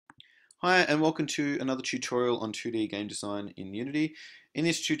Hi and welcome to another tutorial on 2D game design in Unity. In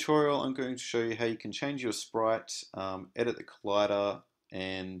this tutorial I'm going to show you how you can change your sprite, edit the collider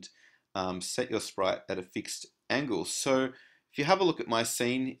and set your sprite at a fixed angle. So if you have a look at my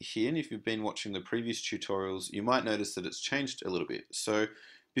scene here, and if you've been watching the previous tutorials, you might notice that it's changed a little bit. So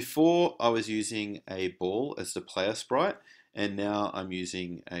before I was using a ball as the player sprite, and now I'm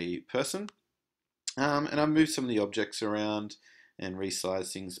using a person. And I've moved some of the objects around and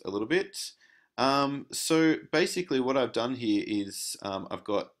resized things a little bit. So basically what I've done here is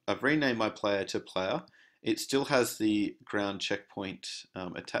I've renamed my player to player. It still has the ground checkpoint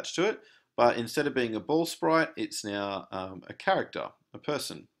attached to it, but instead of being a ball sprite, it's now a character, a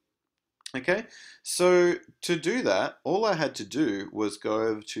person. Okay, so to do that, all I had to do was go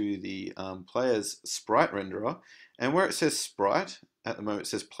over to the player's sprite renderer, and where it says sprite, at the moment it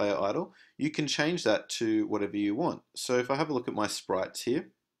says player idle, you can change that to whatever you want. So if I have a look at my sprites here,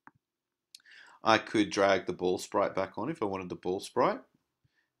 I could drag the ball sprite back on if I wanted the ball sprite,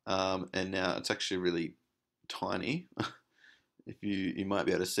 and now it's actually really tiny. If you might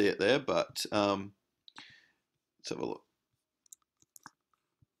be able to see it there, but let's have a look.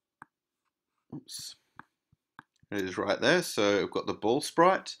 Oops. It is right there. So I've got the ball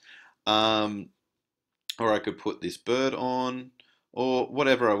sprite, or I could put this bird on, or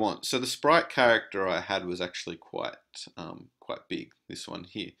whatever I want. So the sprite character I had was actually quite big. This one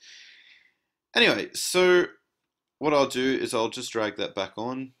here. Anyway, so what I'll do is I'll just drag that back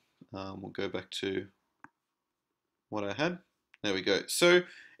on. We'll go back to what I had. There we go. So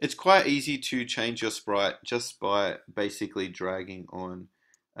it's quite easy to change your sprite just by basically dragging on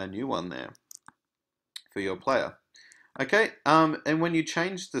a new one there for your player. Okay, and when you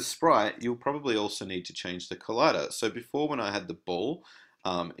change the sprite, you'll probably also need to change the collider. So before, when I had the ball,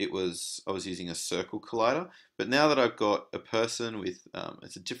 I was using a circle collider, but now that I've got a person with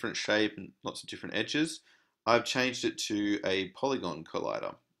it's a different shape and lots of different edges, I've changed it to a polygon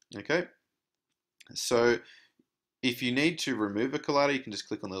collider. Okay, so if you need to remove a collider, you can just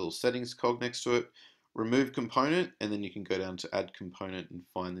click on the little settings cog next to it, remove component, and then you can go down to add component and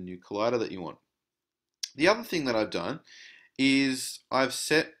find the new collider that you want. The other thing that I've done is I've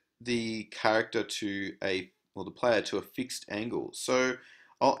set the character to or the player to a fixed angle. So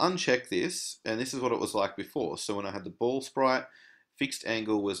I'll uncheck this, and this is what it was like before. So when I had the ball sprite, fixed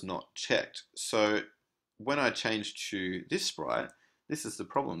angle was not checked. So when I changed to this sprite, this is the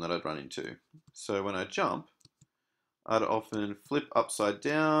problem that I'd run into. So when I jump, I'd often flip upside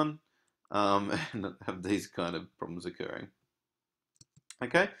down and have these kind of problems occurring.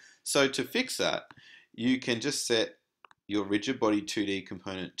 Okay, so to fix that, you can just set your rigid body 2D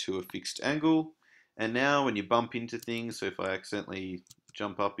component to a fixed angle, and now when you bump into things, so if I accidentally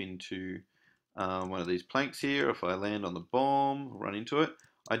jump up into one of these planks here, if I land on the bomb, run into it,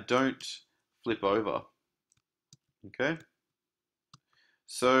 I don't flip over. Okay,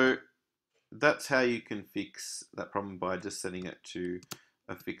 so that's how you can fix that problem, by just setting it to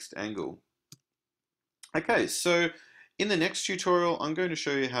a fixed angle. Okay, so in the next tutorial, I'm going to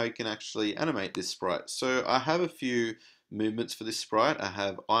show you how you can actually animate this sprite. So I have a few movements for this sprite. I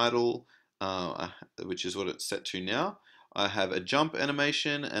have idle, which is what it's set to now. I have a jump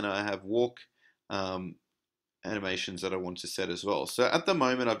animation, and I have walk animations that I want to set as well. So at the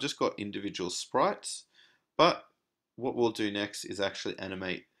moment, I've just got individual sprites, but what we'll do next is actually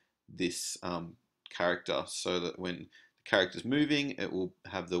animate this character, so that when the character's moving, it will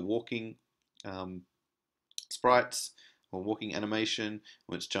have the walking sprites or walking animation.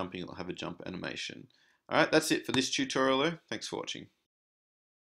 When it's jumping, it'll have a jump animation. Alright, that's it for this tutorial though. Thanks for watching.